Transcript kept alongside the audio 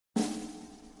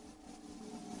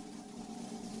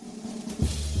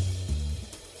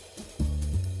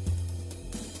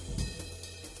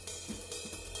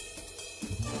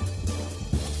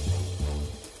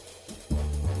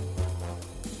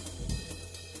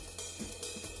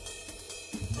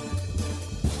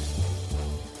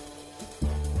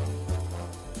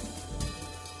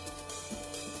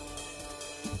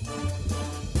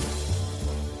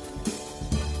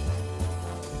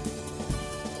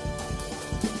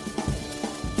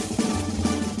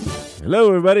Hello,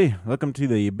 everybody. Welcome to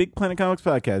the Big Planet Comics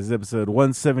Podcast. This is episode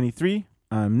 173.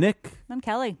 I'm Nick. I'm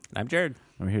Kelly. I'm Jared.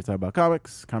 I'm here to talk about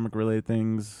comics, comic-related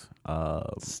things.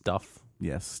 Stuff.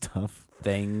 Yes, stuff.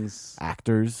 Things.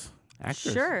 Actors.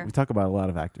 Sure. We talk about a lot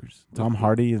of actors. Tom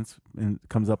Hardy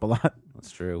comes up a lot.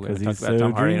 That's true. We Because haven't he's talked about so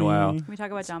Tom Hardy in a while. dreamy. We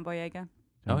talk about John Boyega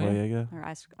Oh, yeah. Boyega.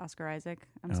 or Oscar Isaac.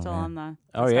 I'm Oh, still man. on the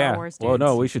Oh, Star yeah. Wars Well,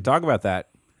 no, dudes. we should talk about that.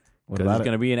 What Because about he's it?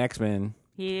 going to be an X-Men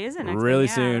He is an X-Men. really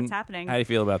yeah, soon. That's happening. How do you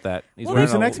feel about that? He's Well, wearing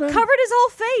He's an a- X-Men? Covered his whole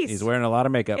face. He's wearing a lot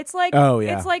of makeup. It's like Oh,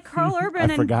 yeah. It's like Carl Urban I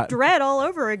and forgot. Dredd all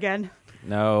over again.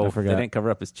 No, I they forgot. didn't cover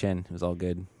up his chin. It was all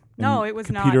good. No, And it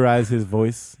was not. computerize his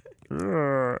voice.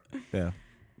 Yeah.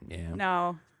 Yeah.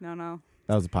 No.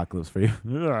 That was Apocalypse for you.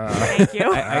 Thank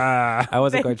you. I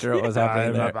wasn't quite Thank sure what was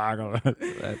happening there.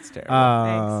 Thanks. That's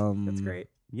terrible. Thanks. That's great.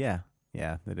 Yeah.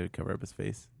 Yeah, they did cover up his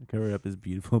face. They covered up his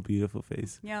beautiful, beautiful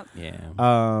face. Yep. yeah.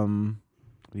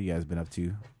 What have you guys been up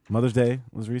to? Mother's Day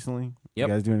was recently. Yep.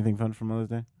 You guys do anything fun for Mother's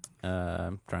Day?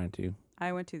 I'm trying to.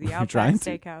 I went to the You're Outback trying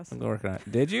to? Steakhouse. I'm working on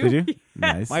it. Did you? Did you?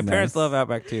 Nice. My parents nice. love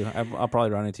Outback too. I'll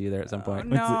probably run into you there at some point.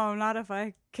 No, not if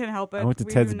I can help it. I went to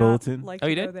We Ted's do not Bulletin. Like Oh, to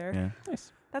you go did? there. Yeah.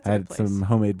 Nice. That's I a had good place. some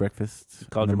homemade breakfast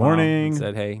Called in the your mom morning. and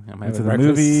said, "Hey, I'm Went having to the breakfast."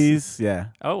 movies. Yeah.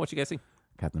 Oh, what you guys see?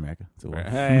 Captain America. It's a war.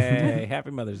 Hey,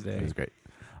 happy Mother's It Day. was great.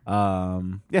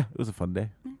 Yeah, it was a fun day.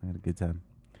 I had a good time.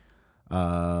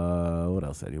 What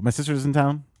else did I do? My sister's in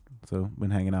town, so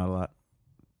been hanging out a lot.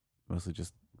 Mostly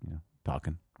just,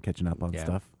 talking, catching up on Yeah.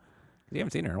 stuff. You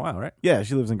haven't seen her in a while, right? Yeah,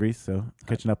 she lives in Greece, so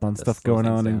catching up on That's stuff slow going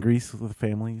things on in down. Greece with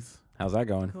families. How's that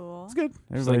going? Cool. It's good. She's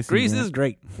Everybody like, seems Greece nice. is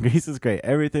great. Greece is great.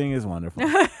 Everything is wonderful.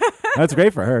 That's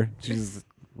great for her. She just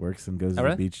works and goes Oh, to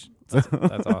really? the beach.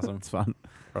 That's awesome. It's fun.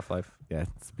 Rough life. Yeah,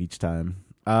 it's beach time.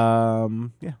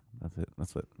 Yeah, that's it.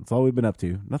 That's all we've been up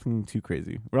to. Nothing too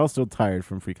crazy. We're all still tired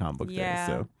from Free Comic Book Yeah.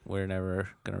 Day, so We're never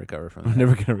going to recover from we're that.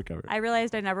 never gonna recover. I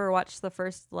realized I never watched the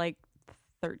first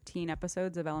 13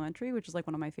 episodes of Elementary, which is one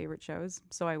of my favorite shows.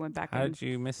 So I went back How and did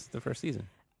you miss the first season?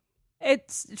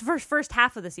 it's first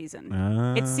half of the season.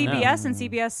 It's CBS, and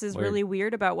CBS is Weird. really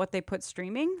weird about what they put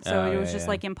streaming. So Oh, it was yeah, just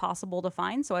yeah. impossible to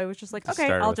find. So I was just like, Just okay,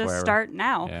 start I'll with just wherever. start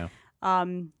now. Yeah.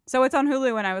 So it's on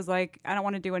Hulu, and I was like, I don't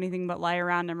want to do anything but lie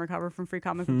around and recover from Free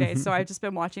Comic Book Day. So I've just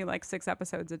been watching 6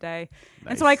 episodes a day.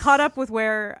 And so I caught up with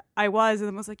where I was, and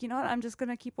then was like, you know what? I'm just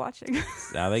gonna keep watching.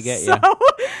 Now they get so,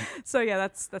 you. so yeah,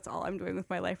 that's all I'm doing with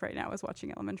my life right now is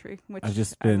watching Elementary. Which I've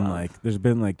just I been love. there's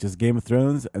been just Game of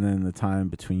Thrones, and then the time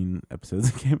between episodes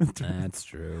of Game of Thrones. That's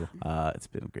true. It's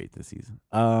been great this season.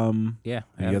 Yeah. I You haven't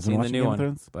guys been seen the watching new Game of one,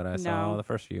 Thrones? but I saw No. the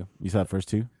first few. You saw the first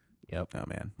two? Yep. Oh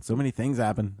man, so many things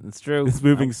happen. It's true. It's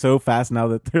moving so fast now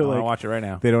that I they're want to watch it right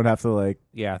now. they don't have to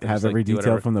Yeah. they have just, every do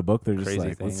detail whatever. from the book. They're just crazy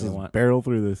let's thing they just want. barrel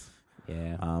through this.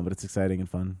 Yeah. But it's exciting and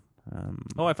fun.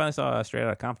 Oh, I finally saw Straight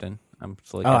Outta Compton. I'm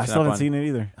slowly I catching still up haven't on. seen it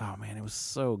either. Oh man, it was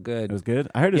so good. It was good.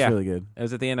 I heard it's Yeah. really good. It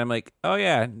was at the end. I'm like, oh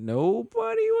yeah,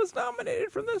 nobody was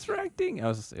nominated for this for acting. It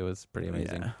was pretty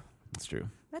amazing. Yeah, it's true.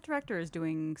 that director is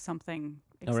doing something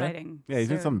Oh, really? exciting. Yeah, he's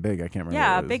doing So- something big. I can't remember.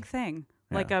 Yeah, what a it was. big thing,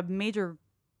 like Yeah. a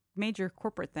major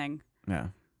corporate thing. Yeah,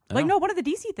 Oh. No, one of the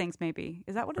DC things maybe.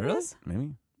 Is that what it Really? is?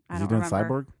 maybe. I Is he don't doing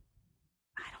remember. Cyborg?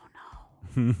 I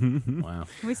don't know. Wow.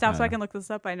 Can we stop so I I can look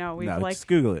this up? I know we've no, like just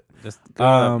Google it. Just go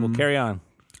we'll Um, carry on.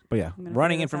 But yeah, I'm gonna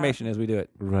Running figure this out. information as we do it.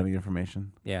 running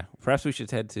information. Yeah. Perhaps we should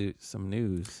head to some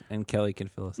news, and Kelly can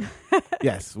fill us in.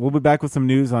 Yes, we'll be back with some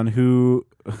news on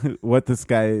what this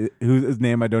guy, whose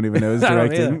name I don't even know, is I don't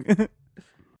directing.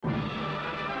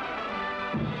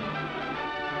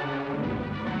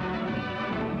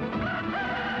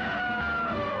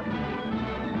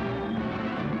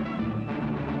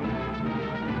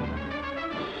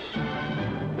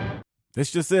 This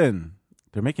just in.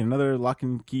 They're making another Lock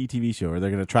and Key TV show, or they're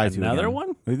going to try to. Another again.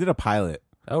 one? They did a pilot.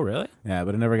 Oh, really? Yeah,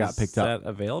 but it never got Is picked up. that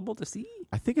available to see?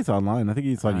 I think it's online. I think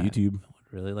it's on I YouTube. would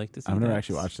really like to see I've never that.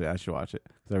 actually watched it. I should watch it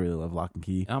because I really love Lock and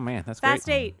Key. Oh, man. That's Fast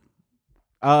great. 8.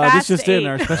 This Fast just in, 8.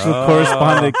 our special Oh.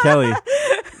 correspondent Kelly.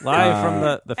 Live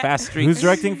from the Fast Street. Who's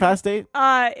directing Fast 8?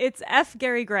 It's F.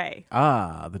 Gary Gray. The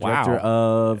Wow. director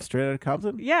of Straight Outta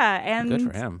Compton. Yeah, Good for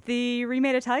and him. the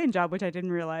remade Italian Job, which I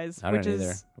didn't realize, I which didn't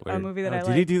is either. a Weird. movie that I Did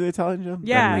like. he do the Italian job?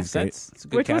 Yeah. That Makes great. sense. It's a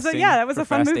good Which was casting that was for a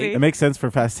fun Fast movie. 8. It makes sense for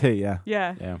Fast 8, yeah.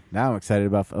 Yeah. Yeah. Now I'm excited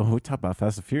about. We talk about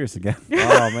Fast and Furious again.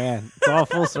 Oh, man. It's all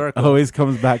full circle. Always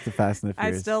comes back to Fast and the I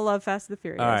Furious. still love Fast and the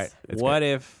Furious. All right. It's What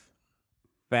if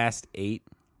Fast 8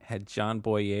 had John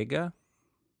Boyega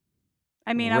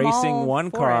I mean, I'm racing all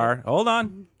one for car? it. Hold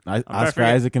on. I, trying to Oscar figure-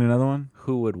 Isaac in another one.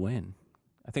 Who would win?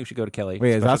 I think we should go to Kelly.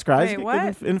 Wait, is Special- Oscar Isaac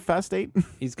what? in Fast 8?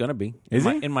 He's gonna be. Is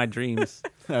he? In my dreams?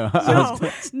 No,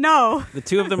 no. The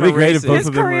two of them It'd are be great if racing. both His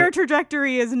of them career were-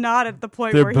 trajectory is not at the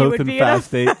point They're where he both would in be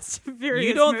Fast in 8. a Fast and Furious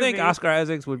You don't think movie. Oscar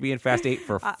Isaacs would be in Fast 8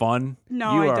 for fun?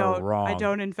 No, you I are don't. Wrong. I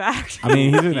don't. In fact, I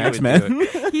mean, he's in He would X-Men.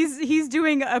 do he's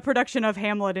doing a production of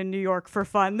Hamlet in New York for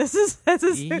fun. This is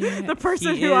Yeah, the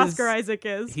person he who is- Oscar Isaac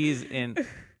is. He's in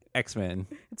X-Men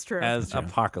It's true. as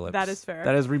Apocalypse. That is fair.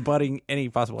 That is rebutting any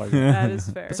possible argument. That is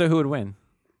fair. So who would win?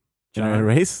 In a John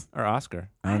race? or Oscar?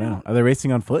 I don't know. Are they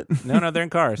racing on foot? No, they're in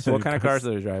cars. They're What in kind of cars. cars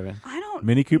are they driving? I don't.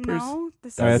 Mini Coopers? know.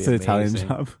 This Oh, That'd that's be an Italian amazing.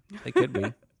 job. They could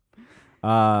be.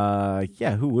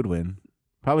 Yeah, who would win?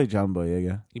 Probably John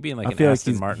Boyega. You'd be in like I an feel like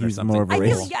Aston he's- Martin he's or something. more of a I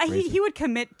race. feel. Yeah, he would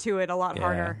commit to it a lot Yeah,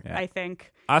 harder. yeah. I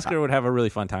think Oscar would have a really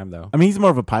fun time though. I mean, he's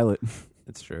more of a pilot.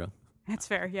 It's true. that's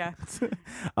fair. Yeah.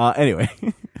 Anyway.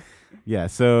 Yeah,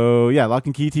 so, yeah, Lock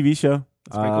and Key TV show.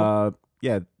 That's pretty cool.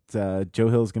 Yeah, Joe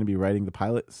Hill's going to be writing the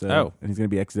pilot, so Oh. and he's going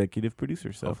to be executive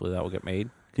producer. So Hopefully that will get made.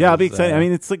 yeah, I'll be 'Cause, excited. I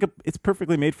mean, it's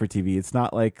perfectly made for TV. It's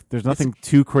not like there's nothing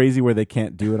too crazy where they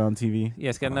can't do it on TV. yeah,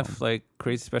 it's got enough like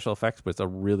crazy special effects, but it's a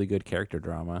really good character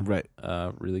drama. Right.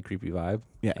 Really creepy vibe.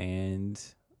 Yeah. And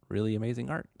really amazing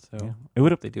art. So Yeah. It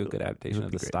would have. they do a good adaptation would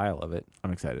of be the great. style of it.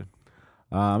 I'm excited.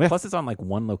 Yeah, Plus, it's on like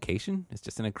one location. It's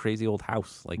just in a crazy old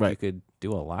house. Like Right. you could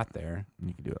do a lot there.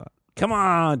 you can do that. Come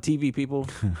on, TV people.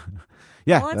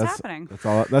 Yeah, Well, it's that's happening.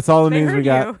 that's all the They news we heard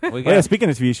got. you. We Oh, yeah, got. speaking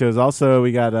of TV shows, also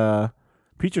we got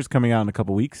Preacher's coming out in a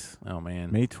couple weeks, Oh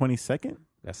man, May 22nd.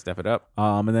 gotta step it up.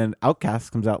 And then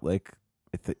Outcast comes out like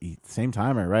at the same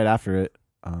time or right after it.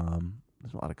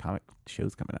 There's a lot of comic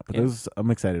shows coming out, but Yeah. those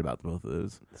I'm excited about both of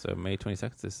those. So May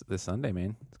 26th, this Sunday,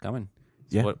 man, it's coming.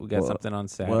 So Yeah. what, we got What- something on what-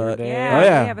 Saturday. Yeah, Oh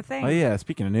yeah, we have a thing. Oh yeah.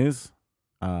 Speaking of news,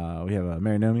 we have a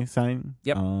Mary Nomi signing.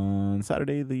 Yep. On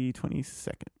Saturday the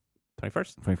 21st,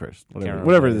 21st. whatever,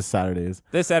 remember this Saturday is.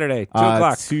 This Saturday,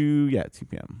 2:00. 2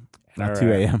 p.m. Not All 2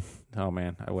 right. a.m. Oh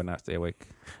man, I would not stay awake.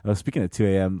 Oh, speaking of 2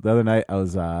 a.m., the other night I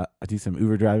was I do some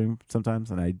Uber driving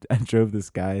sometimes, and I drove this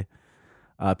guy.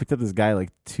 Picked up this guy like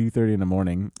 2:30 in the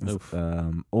morning. This, Oof.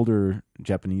 older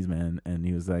Japanese man, and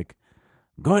he was like,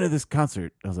 "I'm going to this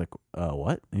concert." I was like,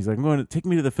 "What?" And he's like, "I'm going to take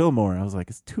me to the Fillmore." I was like,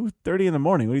 "It's 2:30 in the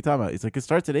morning. What are you talking about?" He's like, "It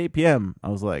starts at 8 p.m." I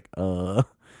was like,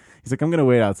 He's like, "I'm gonna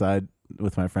wait outside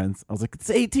with my friends." I was like, "It's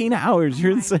 18 hours.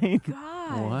 You're Oh my insane." God.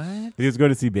 What? He was going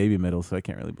to see Baby Metal, so I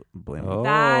can't really blame him. Oh.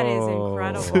 That is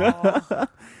incredible.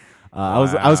 I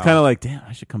was Wow. kind of like, damn,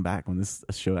 I should come back when this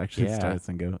show actually Yeah. starts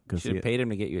and go Should see have it. paid him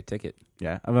to get you a ticket.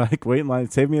 Yeah, I'm like, wait in line,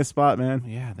 save me a spot, man.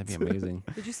 Yeah, that'd be amazing.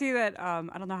 Did you see that? I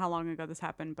don't know how long ago this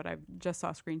happened, but I just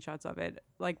saw screenshots of it.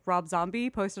 Like Rob Zombie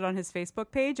posted on his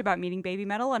Facebook page about meeting Baby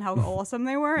Metal and how awesome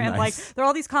they were, and like Nice. there are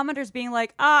all these commenters being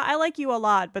like, I like you a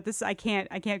lot, but this I can't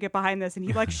get behind this, and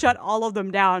he like shut all of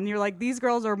them down. And you're like, these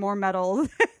girls are more metal than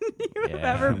you've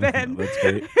Yeah. ever been. That's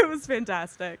great. It was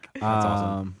fantastic. That's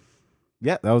awesome.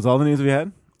 Yeah, that was all the news we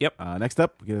had. Yep. Next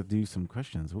up, we got to do some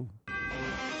questions. Ooh.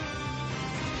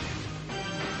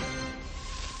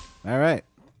 All right.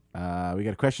 We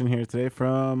got a question here today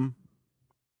from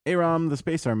Aram, the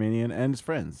Space Armenian, and his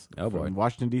friends. Oh, boy. From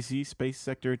Washington, D.C., Space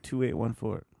Sector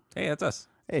 2814. Hey, that's us.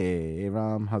 Hey,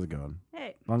 Aram, how's it going?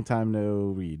 Hey, Long time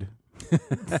no read.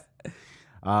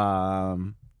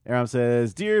 Aram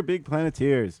says, "Dear Big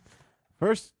Planeteers,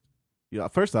 first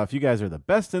off, you guys are the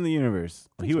best in the universe."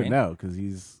 Well, he Thanks, would man. know because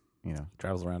he's,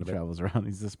 Travels around a bit. travels around.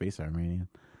 He's a space Armenian.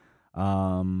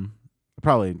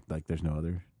 Probably like there's no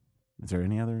other. Is there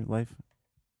any other life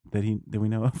that we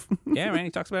know of? Yeah, man,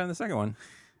 he talks about it in the second one.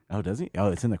 Oh, does he?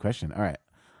 Oh, it's in the question. All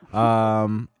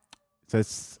right.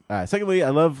 Says, secondly, I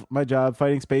love my job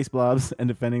fighting space blobs and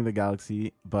defending the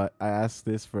galaxy, but I asked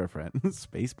this for a friend.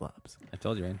 Space blobs. I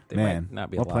told you, man. They Man, might not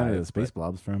be what alive. planet are the space but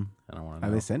blobs from? I don't want to Are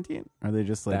know. they sentient? Are they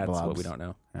just like That's blobs? what we don't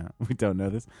know. Yeah, we don't know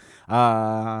this.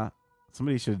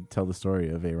 Somebody should tell the story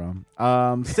of Aram.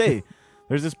 Say,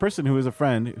 there's this person who is a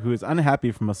friend who is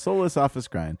unhappy from a soulless office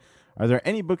grind. Are there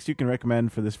any books you can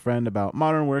recommend for this friend about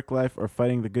modern work life or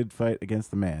fighting the good fight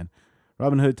against the man?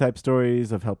 Robin Hood type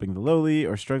stories of helping the lowly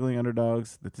or struggling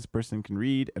underdogs that this person can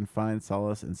read and find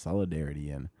solace and solidarity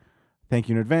in. Thank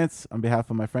you in advance on behalf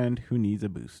of my friend who needs a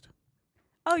boost.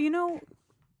 oh,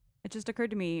 it just occurred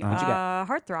to me. What you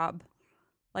Heartthrob.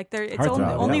 Like it's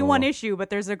Heartthrob, only yeah. one issue, but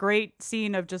there's a great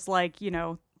scene of just like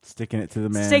Sticking it to the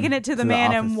man. sticking it to the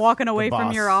man and office, walking the away from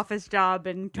boss. your office job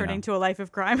and turning to a life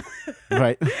of crime.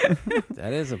 Right.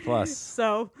 That is a plus.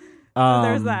 So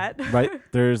there's that. Right.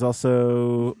 There's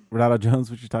also Renato Jones,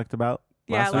 which you talked about.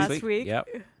 Yeah, last week. last week. Yep,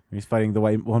 He's fighting the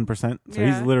white 1%. So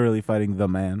Yeah. he's literally fighting the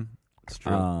man. it's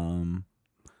true.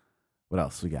 What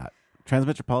else we got?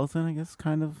 Transmetropolitan, I guess,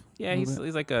 kind of. Yeah, a he's little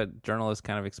bit. like a journalist,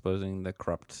 kind of exposing the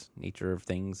corrupt nature of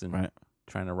things and Right.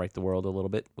 trying to right the world a little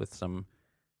bit with some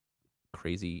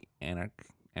crazy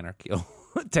anarchical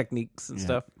techniques and Yeah,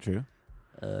 stuff. True.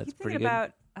 It's Keep pretty thinking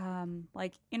good. about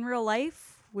like In Real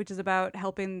Life, which is about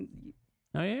helping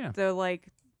Oh yeah, the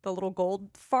little gold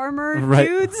farmer Right.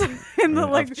 dudes in the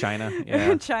Of China.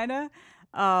 Yeah, in China.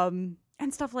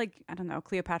 And stuff like, I don't know,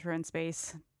 Cleopatra in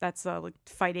space. That's like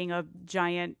fighting a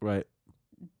giant, Right.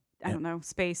 I don't know,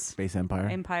 space Space Empire.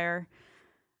 empire.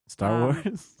 Star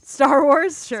Wars. Star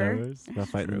Wars, Star sure. Wars. About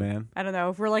fighting True. the man. I don't know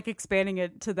if we're like expanding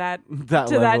it to that That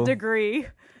to level. that degree.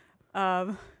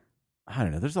 I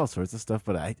don't know. There's all sorts of stuff,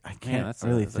 but I can't that's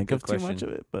really a think good of too much question.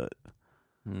 of it. But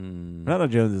Hmm. Renato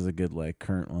Jones is a good like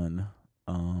current one.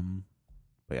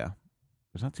 But yeah,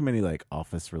 there's not too many like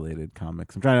office related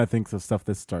comics. I'm trying to think of stuff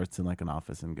that starts in like an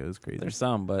office and goes crazy. There's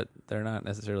some, but they're not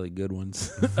necessarily good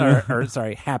ones. or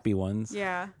sorry, happy ones.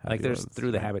 Yeah. Like Happy there's ones,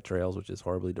 Through the right. Habit Trails, which is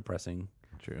horribly depressing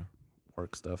True.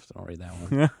 work stuff. So don't read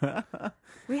that one.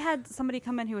 We had somebody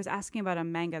come in who was asking about a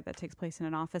manga that takes place in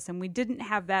an office, and we didn't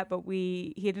have that, but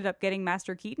he ended up getting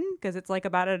Master Keaton because it's like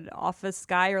about an office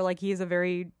guy, or like he has a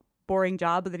very boring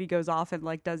job that he goes off and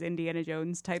like does Indiana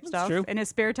Jones type stuff true. in his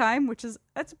spare time,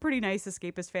 that's a pretty nice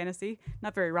escapist fantasy.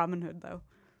 Not very Robin Hood though.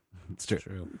 It's true.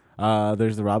 True.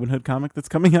 There's the Robin Hood comic that's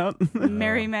coming out.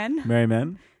 Merry Men, Merry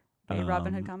Men. gay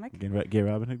Robin Hood comic. Gay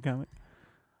Robin Hood comic.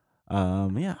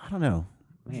 Yeah, I don't know.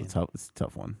 Man. It's a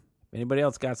tough one. If anybody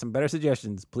else got some better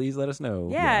suggestions, please let us know.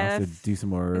 Yeah. I'll have to do some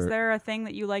more. Is there a thing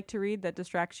that you like to read that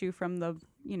distracts you from the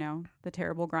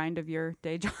terrible grind of your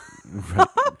day job? Right.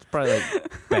 It's probably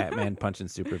like Batman punching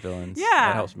supervillains. Yeah.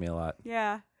 That helps me a lot.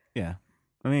 Yeah. Yeah.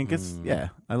 I mean, I guess, yeah,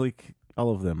 I like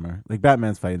all of them. Are like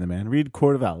Batman's fighting the man. Read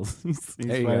Court of Owls. he's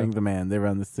There you fighting go. the man. They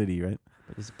run the city, right?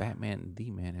 But is Batman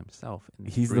the man himself? in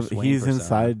He's Bruce Wayne he's persona?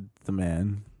 inside the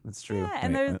man, That's true. Yeah,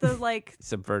 and Right. there's the like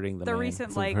Subverting the man.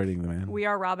 recent like subverting the man. We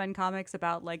Are Robin comics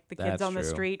about like the kids That's on the true.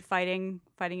 street fighting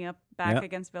up back Yep.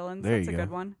 against villains. There That's you a go.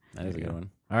 good one. That is a good one.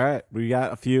 All right, we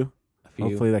got a few. A few.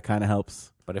 Hopefully that kind of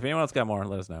helps. But if anyone else got more,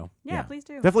 let us know. Yeah, Yeah. please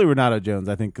do. Definitely Renato Jones,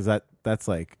 I think, because that's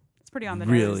like It's pretty on the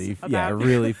really, nose. yeah, About,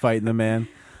 really fighting the man.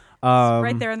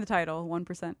 right there in the title,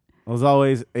 1%. As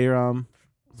always, Aram,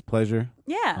 it's a pleasure.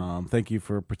 Yeah. Thank you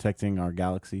for protecting our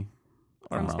galaxy,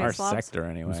 From Or space our blobs? sector,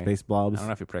 anyway. from space I blobs. don't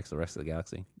know if he protects the rest of the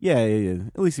galaxy. Yeah.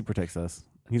 At least he protects us.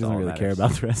 He That's doesn't all really that care matters.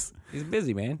 about the rest. He's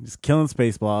busy, man. He's killing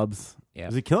space blobs. Yeah.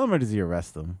 Does he kill them or does he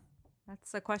arrest them?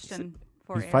 That's a question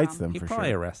for He fights Aram. them He for probably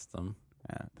sure. arrests them.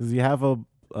 Yeah. Does he have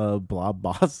a blob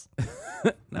boss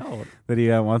No, that he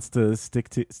wants to stick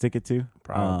it to?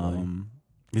 probably.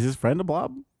 Is his friend a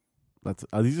blob?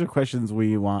 These are questions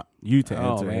we want you to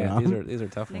Oh answer. man, Aram. these are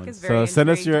tough Nick ones. is very So send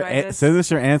us intrigued by this. send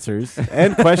us your answers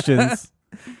and questions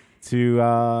to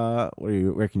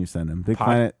where can you send them? Big Pod-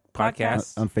 Planet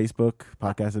Podcasts. on Facebook,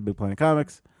 podcast at Big Planet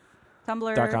Comics.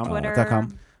 Tumblr, .com. Twitter, .com.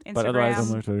 Instagram. But otherwise,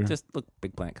 Tumblr, Twitter. Just look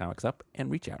Big Planet Comics up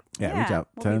and reach out. Yeah, reach Yeah, out.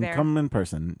 we'll be there. Come in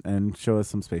person and show us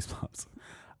some space blobs.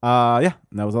 Yeah,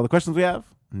 and that was all the questions we have.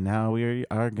 Now we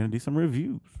are going to do some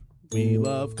reviews. We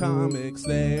love comics,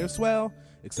 they're swell,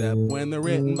 except when they're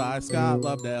written by Scott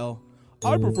Lobdell.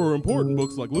 I prefer important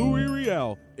books like Louis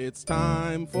Riel. It's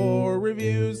time for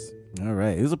reviews. All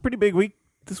right. It was a pretty big week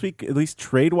this week, at least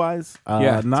trade-wise.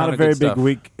 Yeah, not ton a of very good big stuff.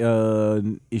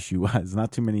 week issue-wise.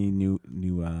 Not too many new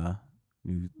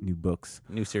books.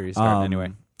 New series starting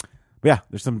anyway. But yeah,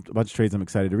 there's a bunch of trades I'm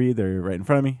excited to read. They're right in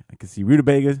front of me. I can see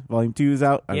Rutabaga Volume 2 is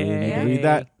out. I really need to Yay. read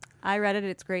that. I read it.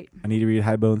 It's great. I need to read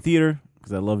Highbone Theater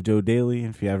because I love Joe Daly.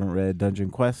 If you haven't read Dungeon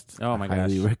Quest, Oh my I gosh,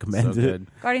 highly recommend so it. good.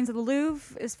 Guardians of the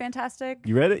Louvre is fantastic.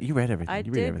 You read it? You read everything. I you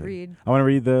did everything. read. I want to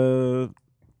read the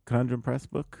Conundrum Press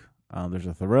book. There's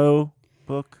a Thoreau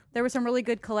book. There were some really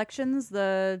good collections.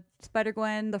 The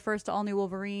Spider-Gwen, the first all-new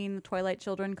Wolverine, the Twilight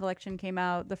Children collection came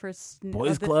out. The first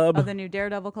Boys of the, Club. of the new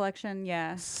Daredevil collection.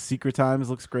 Yeah. Secret Times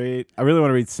looks great. I really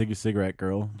want to read Cigarette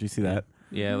Girl. Did you see that?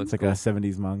 Yeah, it looks It's like cool. a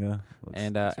 70s manga. Looks-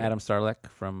 And looks Adam Starleck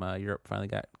from Europe finally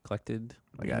got collected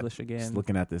I in got English again. Just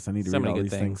looking at this, I need to so read many all good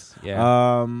these things. things. Yeah,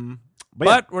 But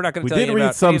yeah, but we're not going we to tell did you read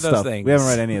about some any of those stuff. things. We haven't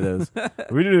read any of those.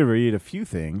 We did read a few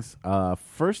things.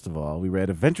 First of all, we read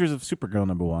Adventures of Supergirl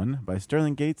 #1 by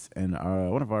Sterling Gates and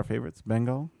one of our favorites,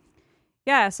 Bengal.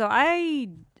 Yeah. So I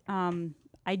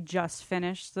just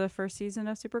finished the first season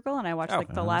of Supergirl, and I watched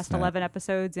like the last snap. 11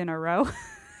 episodes in a row.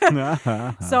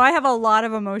 So I have a lot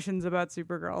of emotions about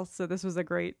Supergirl. So this was a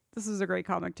great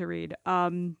comic to read.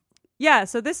 Yeah,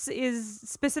 so this is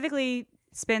specifically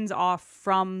spins off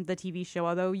from the TV show,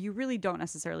 although you really don't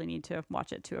necessarily need to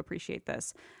watch it to appreciate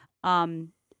this.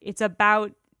 It's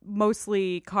about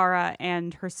mostly Kara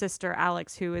and her sister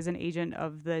Alex, who is an agent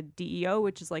of the DEO,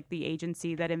 which is like the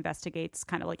agency that investigates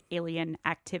kind of like alien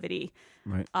activity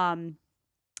Right. on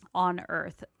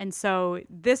Earth. And so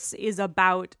this is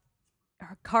about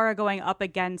Kara going up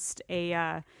against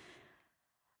an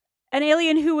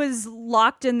alien who was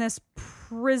locked in this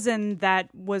prison that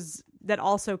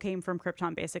also came from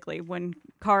Krypton. Basically, when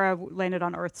Kara landed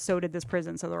on Earth, so did this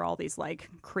prison. So there are all these like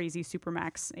crazy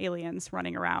supermax aliens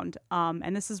running around.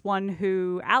 And this is one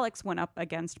who Alex went up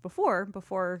against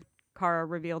before Kara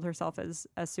revealed herself as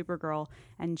Supergirl,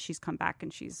 and she's come back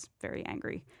and she's very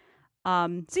angry.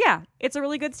 So yeah, it's a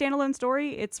really good standalone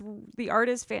story. The art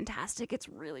is fantastic. It's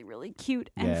really, really cute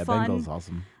and fun. Bengal's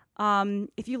awesome.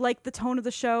 If you like the tone of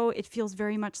the show, it feels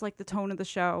very much like the tone of the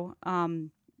show.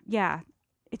 Yeah,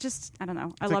 it just, I don't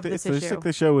know. I love this issue. It's like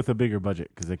the show with a bigger budget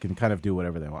because they can kind of do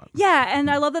whatever they want. Yeah, and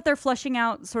I love that they're fleshing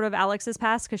out sort of Alex's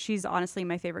past because she's honestly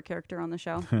my favorite character on the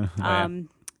show.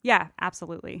 Yeah,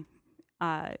 absolutely.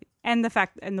 And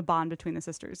the bond between the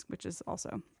sisters, which is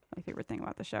also my favorite thing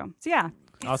about the show. So yeah.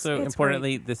 Also, it's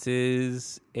importantly, great. this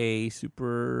is a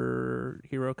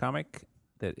superhero comic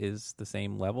that is the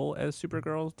same level as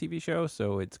Supergirl's TV show,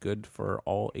 so it's good for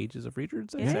all ages of readers,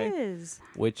 I'd say. It is.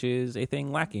 Which is a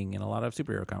thing lacking in a lot of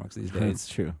superhero comics these days. That's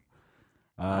true.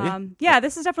 Yeah,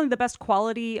 this is definitely the best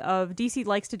quality of DC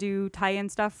likes to do tie-in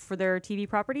stuff for their TV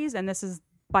properties, and this is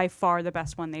by far the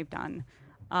best one they've done.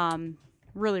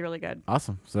 Really, really good.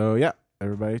 Awesome. So yeah,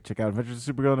 everybody check out Adventures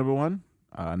of Supergirl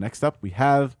 #1. Next up, we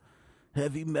have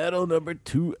Heavy Metal number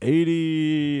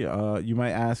 280. You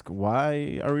might ask,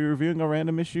 why are we reviewing a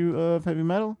random issue of Heavy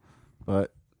Metal?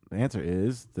 But the answer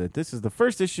is that this is the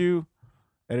first issue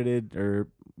edited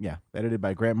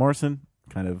by Grant Morrison.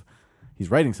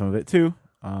 He's writing some of it too.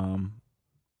 And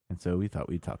so we thought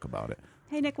we'd talk about it.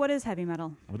 Hey, Nick, what is Heavy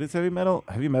Metal? What is Heavy Metal?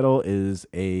 Heavy Metal is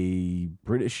a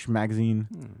British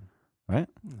magazine. Right?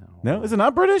 No, is it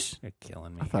not British? You're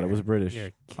killing me. I thought it was British.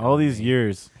 You're All killing these me.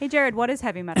 years. Hey, Jared, what is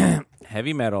Heavy Metal?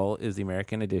 Heavy Metal is the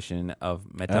American edition of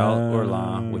Metal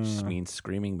Hurlant, which means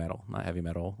screaming metal, not heavy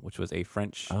metal, which was a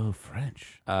French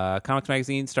comics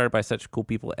magazine started by such cool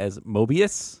people as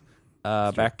Mobius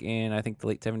back in, I think, the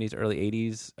late 70s, early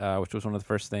 80s, which was one of the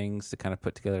first things to kind of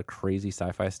put together crazy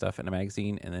sci-fi stuff in a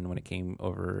magazine. And then when it came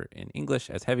over in English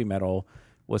as Heavy Metal,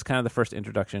 was kind of the first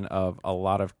introduction of a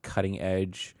lot of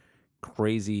cutting-edge,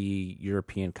 crazy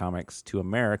European comics to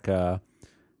America.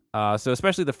 So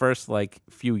especially the first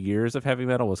few years of Heavy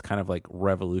Metal was kind of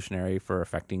revolutionary for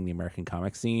affecting the American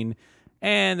comic scene.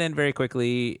 And then very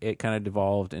quickly it kind of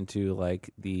devolved into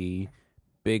the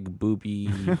big booby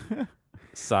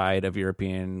side of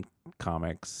European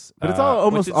comics. But it's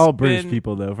almost all British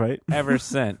people though, right? Ever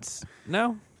since.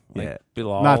 No? Yeah.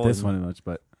 Bilal, not this one much,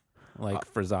 but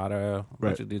Frazado, a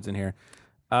bunch of dudes in here.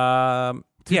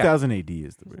 2000 AD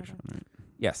is the British one, right?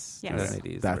 Yes. 2000 AD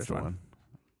is That's the the one.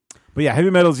 But yeah, Heavy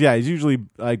Metal's, it's usually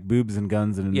boobs and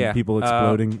guns and people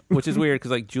exploding. Which is weird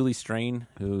because Julie Strain,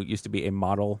 who used to be a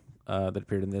model that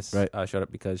appeared in this, Right. showed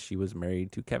up because she was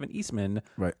married to Kevin Eastman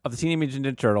Right. of the Teenage Mutant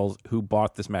Ninja Turtles, who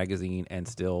bought this magazine and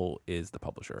still is the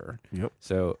publisher. Yep.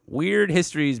 So weird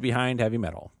histories behind Heavy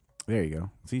Metal. There you go.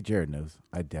 See, Jared knows.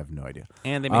 I have no idea.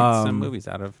 And they made some movies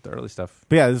out of the early stuff.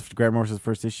 But yeah, this is Grant Morrison's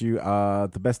first issue.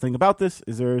 The best thing about this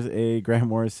is there's a Grant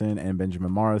Morrison and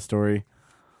Benjamin Marra story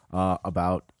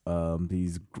about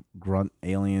these grunt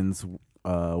aliens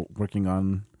working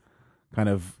on kind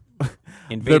of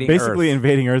Invading they're basically Earth.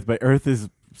 invading Earth, but Earth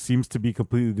seems to be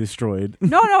completely destroyed.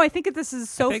 No, I think this is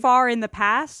so far in the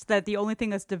past that the only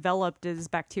thing that's developed is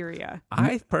bacteria.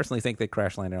 I personally think they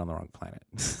crash landed on the wrong planet.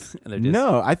 And they're just,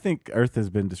 No, I think Earth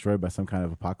has been destroyed by some kind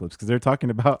of apocalypse because they're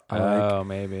talking about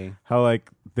maybe. how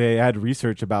they had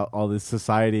research about all this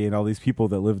society and all these people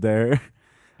that live there.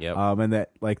 Yep. And that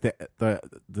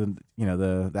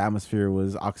the atmosphere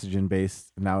was oxygen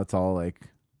based. Now it's all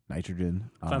nitrogen.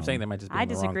 So I'm saying they might just be I on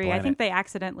the wrong disagree. I planet. think they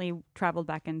accidentally traveled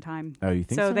back in time. Oh, you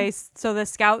think so? So the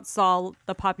scouts saw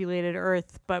the populated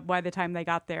Earth, but by the time they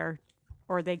got there,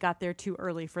 or they got there too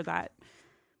early for that.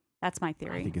 That's my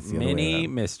theory. I think it's the other way Many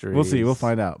around. mysteries. We'll see. We'll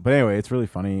find out. But anyway, it's really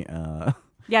funny.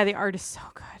 Yeah, the art is so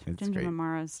good. It's Ginger great.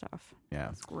 Mamara's stuff. Yeah.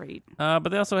 It's great. But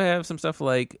they also have some stuff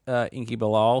like Inky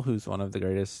Bilal, who's one of the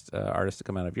greatest artists to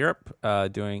come out of Europe,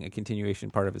 doing a continuation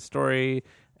part of his story.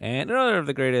 And another of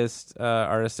the greatest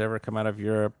artists to ever come out of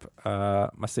Europe,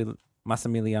 Massimiliano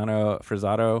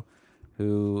Frazado,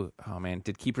 who,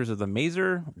 did Keepers of the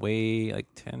Mazer way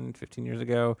 10, 15 years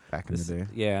ago. Back in the day.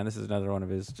 Yeah, and this is another one of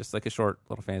his, just a short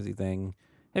little fantasy thing.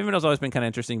 Heavy Metal's always been kind of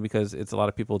interesting because it's a lot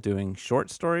of people doing short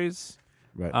stories.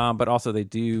 Right. But also they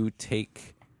do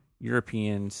take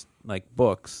European like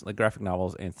books, like graphic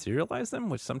novels, and serialize them,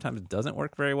 which sometimes doesn't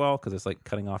work very well because it's like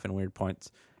cutting off in weird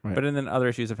points. Right. But then other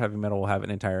issues of Heavy Metal will have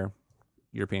an entire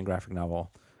European graphic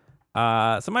novel.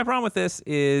 So my problem with this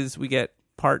is we get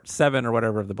part 7 or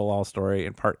whatever of the Bilal story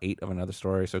and part 8 of another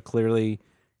story. So clearly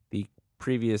the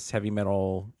previous Heavy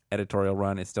Metal editorial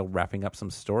run is still wrapping up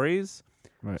some stories.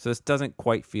 Right. So this doesn't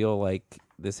quite feel like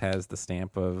this has the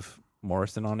stamp of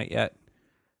Morrison on it yet.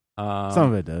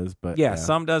 Some of it does, but yeah,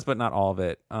 some does, but not all of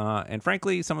it. And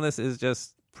frankly, some of this is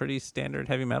just pretty standard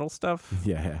Heavy Metal stuff.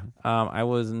 Yeah. I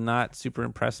was not super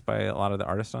impressed by a lot of the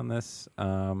artists on this.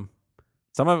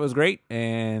 Some of it was great,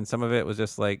 and some of it was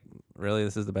just like, really,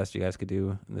 this is the best you guys could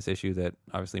do in this issue that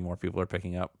obviously more people are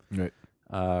picking up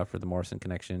for the Morrison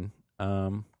connection.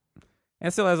 And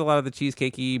it still has a lot of the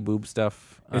cheesecakey boob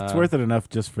stuff. It's worth it enough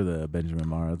just for the Benjamin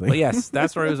Marra thing. But yes,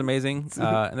 that story was amazing.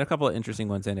 And there are a couple of interesting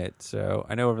ones in it. So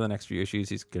I know over the next few issues,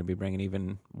 he's going to be bringing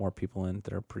even more people in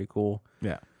that are pretty cool.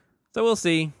 Yeah. So we'll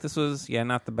see. This was,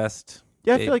 not the best.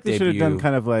 Yeah, I feel like they should have done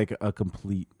kind of like a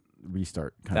complete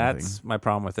restart kind of thing. That's my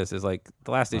problem with this is like the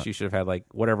last issue should have had like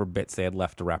whatever bits they had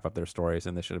left to wrap up their stories,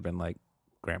 and this should have been like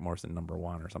Grant Morrison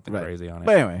 #1 or something crazy on it.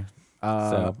 But anyway,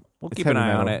 so we'll keep an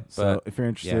eye on it. But so if you're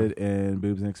interested in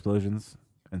boobs and explosions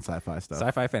and sci-fi stuff,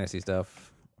 sci-fi fantasy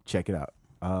stuff, check it out.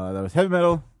 That was Heavy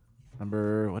Metal what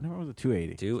number was it?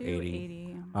 280.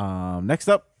 280. Next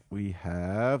up we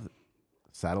have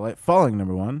Satellite Falling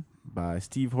 #1 by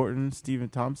Steve Horton, Stephen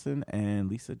Thompson,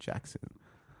 and Lisa Jackson.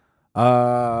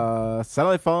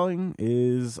 Satellite Falling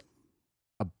is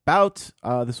about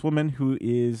this woman who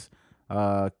is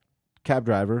a cab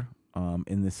driver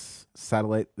in this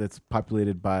satellite that's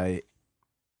populated by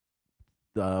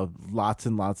lots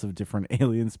and lots of different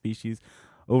alien species.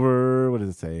 Over, what does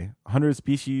it say? 100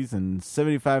 species and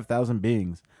 75,000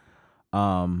 beings.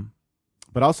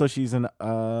 But also she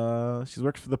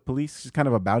works for the police. She's kind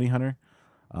of a bounty hunter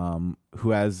who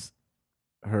has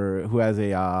a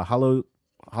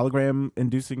hologram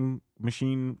inducing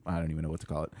machine. I don't even know what to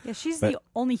call it. Yeah, she's the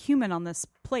only human on this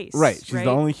place. Right. She's the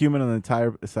only human on the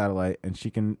entire satellite, and she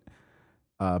can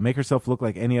make herself look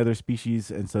like any other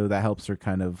species, and so that helps her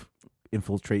kind of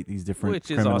infiltrate these different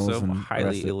criminals. Which is also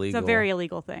highly illegal. It's a very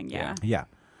illegal thing, Yeah.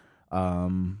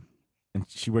 And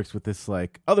she works with this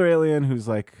like other alien who's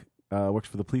like works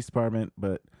for the police department,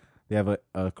 but they have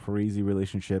a crazy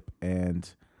relationship,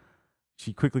 and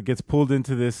she quickly gets pulled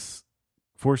into this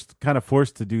forced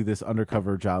to do this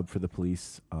undercover job for the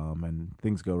police, and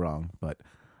things go wrong. But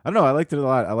I don't know, I liked it a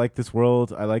lot. I like this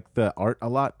world. I like the art a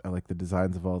lot. I like the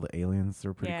designs of all the aliens.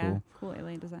 They're pretty cool. Cool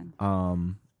alien design.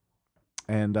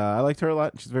 And I liked her a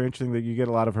lot. She's very interesting. That you get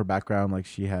a lot of her background. Like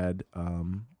she had a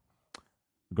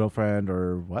girlfriend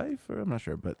or wife, or I'm not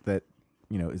sure, but that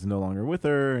is no longer with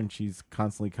her, and she's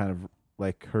constantly kind of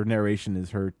like her narration is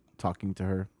her talking to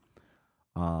her.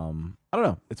 I don't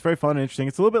know. It's very fun and interesting.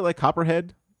 It's a little bit like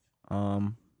Copperhead,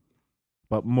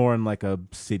 but more in like a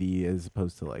city as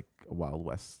opposed to like a Wild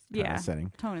West kind of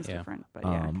setting. Tone is different, but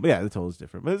the tone is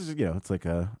different. But it's just, it's like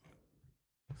a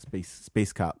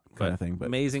space cop kind of thing. But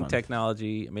amazing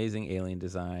technology, amazing alien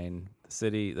design. The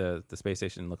city, the space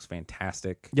station looks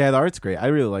fantastic. Yeah, the art's great. I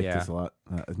really like this a lot.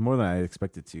 It's more than I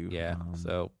expected to. Yeah,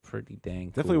 so pretty dang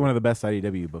cool. Definitely one of the best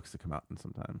IDW books to come out in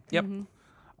some time. Yep.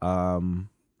 Mm-hmm.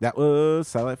 That was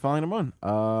Satellite Falling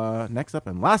 #1. Next up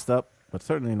and last up, but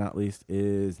certainly not least,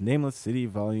 is Nameless City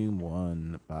Volume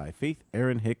 1 by Faith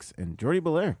Aaron Hicks and Jordi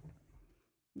Belair.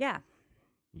 Yeah.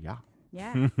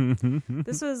 Yeah.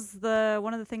 This was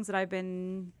one of the things that I've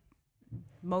been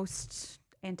most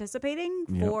anticipating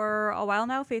for a while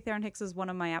now. Faith Aaron Hicks is one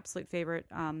of my absolute favorite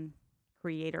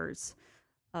creators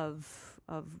of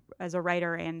as a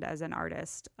writer and as an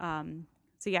artist.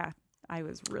 I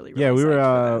was really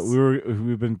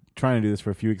we've been trying to do this for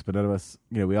a few weeks, but none of us,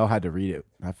 we all had to read it.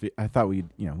 I thought we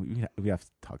have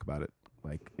to talk about it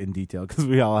like in detail because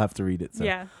we all have to read it. So.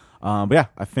 Yeah. But yeah,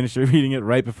 I finished reading it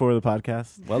right before the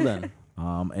podcast. Well done.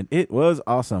 And it was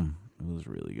awesome. It was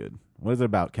really good. What is it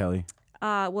about, Kelly?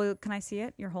 Well, can I see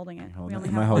it? You're holding it.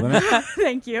 Am I holding it?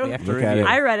 Thank you. Look at it.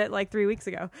 I read it like 3 weeks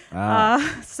ago.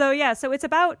 So it's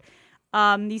about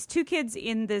these two kids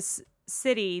in this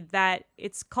city that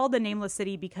it's called the Nameless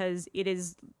City because it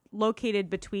is located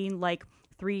between like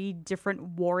 3 different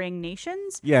warring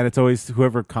nations. Yeah, and it's always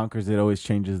whoever conquers it always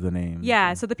changes the name.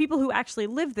 Yeah, so the people who actually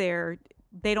live there,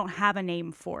 they don't have a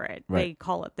name for it. Right. They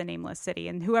call it the Nameless City.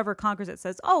 And whoever conquers it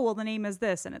says, oh, well, the name is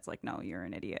this. And it's like, no, you're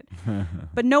an idiot.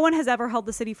 But no one has ever held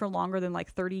the city for longer than like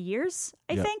 30 years,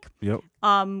 I think. Yep.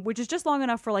 Which is just long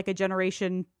enough for like a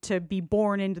generation to be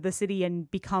born into the city and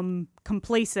become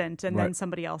complacent. And then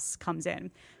somebody else comes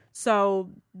in.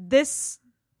 So this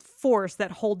force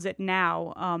that holds it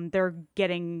now, they're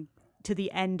getting to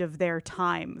the end of their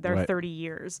time, their 30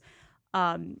 years.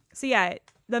 So yeah,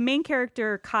 the main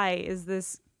character Kai is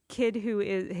this kid who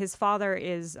is, his father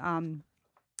is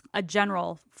a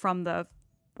general from the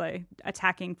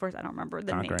attacking force. I don't remember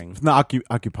the name. It's not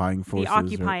occupying forces. The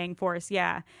occupying force,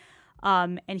 yeah.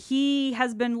 And he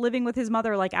has been living with his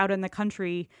mother like out in the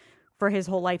country for his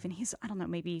whole life, and he's, I don't know,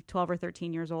 maybe 12 or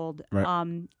 13 years old. Right.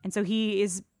 And so he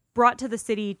is brought to the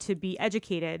city to be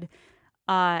educated.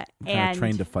 And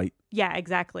trained to fight. Yeah,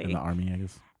 exactly. In the army, I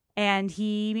guess. And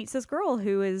he meets this girl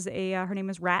who is her name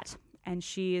is Rat, and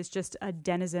she is just a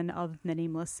denizen of the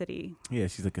nameless city. Yeah,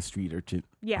 she's like a street urchin.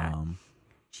 Yeah.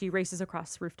 She races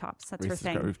across rooftops. That's her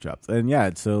thing. Rooftops. And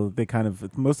yeah, so they kind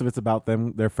of, most of it's about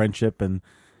them, their friendship, and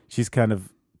she's kind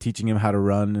of teaching him how to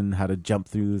run and how to jump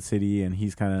through the city, and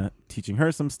he's kind of teaching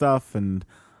her some stuff. And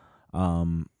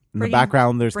in the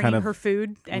background, there's kind of her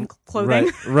food and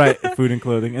clothing. Right, food and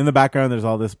clothing. In the background, there's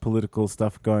all this political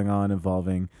stuff going on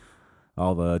involving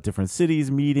all the different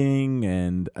cities meeting,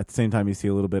 and at the same time, you see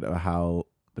a little bit of how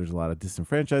there's a lot of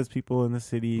disenfranchised people in the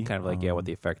city. Kind of like, what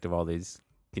the effect of all these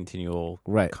continual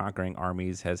conquering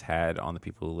armies has had on the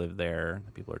people who live there.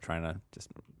 The people are trying to just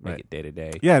make it day to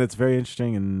day. Yeah, and it's very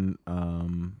interesting, and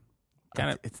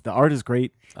it's the art is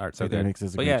great. Art's so good.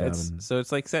 But yeah,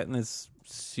 it's like set in this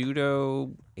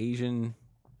pseudo Asian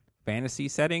fantasy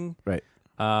setting. Right.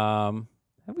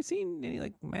 Have we seen any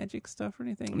like magic stuff or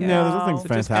anything? Yeah, there's nothing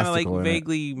fantastical. Just kind of like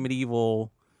vaguely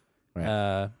medieval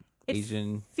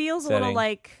Asian. Feels setting. A little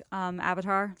like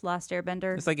Avatar: Last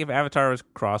Airbender. It's like if Avatar was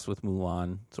crossed with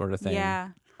Mulan, sort of thing. Yeah.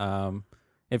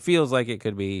 It feels like it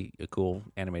could be a cool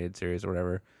animated series or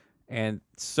whatever. And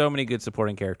so many good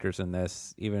supporting characters in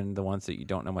this, even the ones that you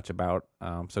don't know much about.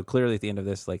 So clearly at the end of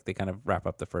this, like they kind of wrap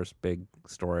up the first big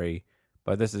story.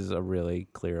 But this is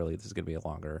clearly this is going to be a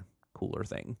longer, cooler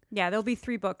thing. Yeah, there'll be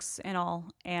 3 books in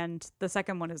all, and the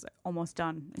second one is almost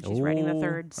done, and she's writing the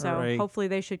third. So hopefully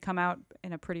they should come out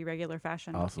in a pretty regular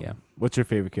fashion. Awesome. Yeah. What's your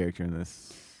favorite character in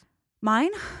this?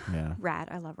 Mine? Yeah. Rat.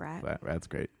 I love Rat. Rat's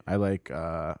great. I like,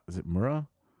 is it Mura?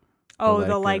 Oh,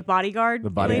 the bodyguard? The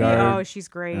bodyguard. Lady? Oh, she's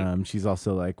great. She's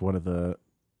also like one of the,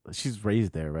 she's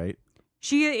raised there, right?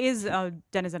 She is a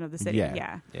denizen of the city.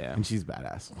 Yeah. And she's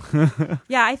badass.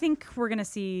 Yeah, I think we're going to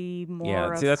see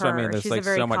more of her. That's what I mean. There's she's like a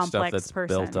very so much stuff complex that's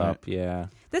person. built up. Yeah.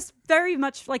 This very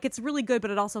much, like, it's really good,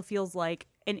 but it also feels like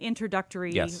an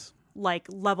introductory, like,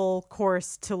 level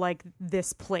course to, like,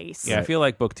 this place. Yeah, I feel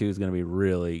like book 2 is going to be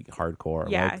really hardcore.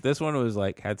 Yeah. Like, this one was,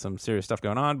 like, had some serious stuff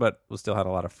going on, but we still had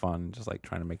a lot of fun just, like,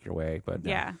 trying to make your way. But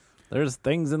yeah. There's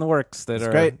things in the works that are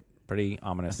great. Pretty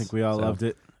ominous. I think we all loved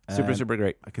it. Super, super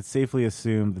great. I could safely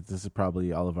assume that this is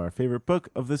probably all of our favorite book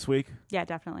of this week. Yeah,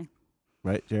 definitely.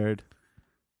 Right, Jared?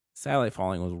 Satellite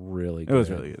Falling was really good. It was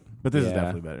really good. But this is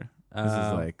definitely better. This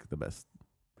is like the best.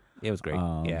 It was great.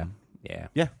 Yeah.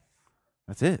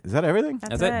 That's it. Is that everything?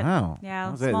 That's it. Wow. Yeah,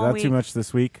 that was it. Not too much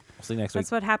this week. We'll see you next week.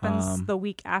 That's what happens the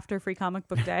week after Free Comic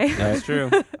Book Day. That's true.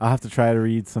 I'll have to try to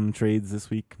read some trades this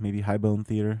week. Maybe Highbone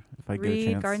Theater if I get a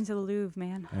chance. Gardens of the Louvre,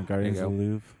 man. And Guardians of the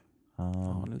Louvre.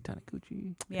 New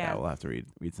Taniguchi. Yeah, we'll have to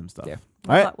read some stuff. Yeah.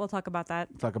 All right. We'll talk about that.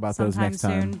 Talk about those next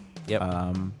time.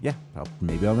 Soon. Yep.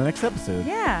 Maybe on the next episode.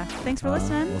 Yeah. Thanks for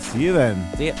listening. We'll see you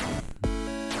then. See ya.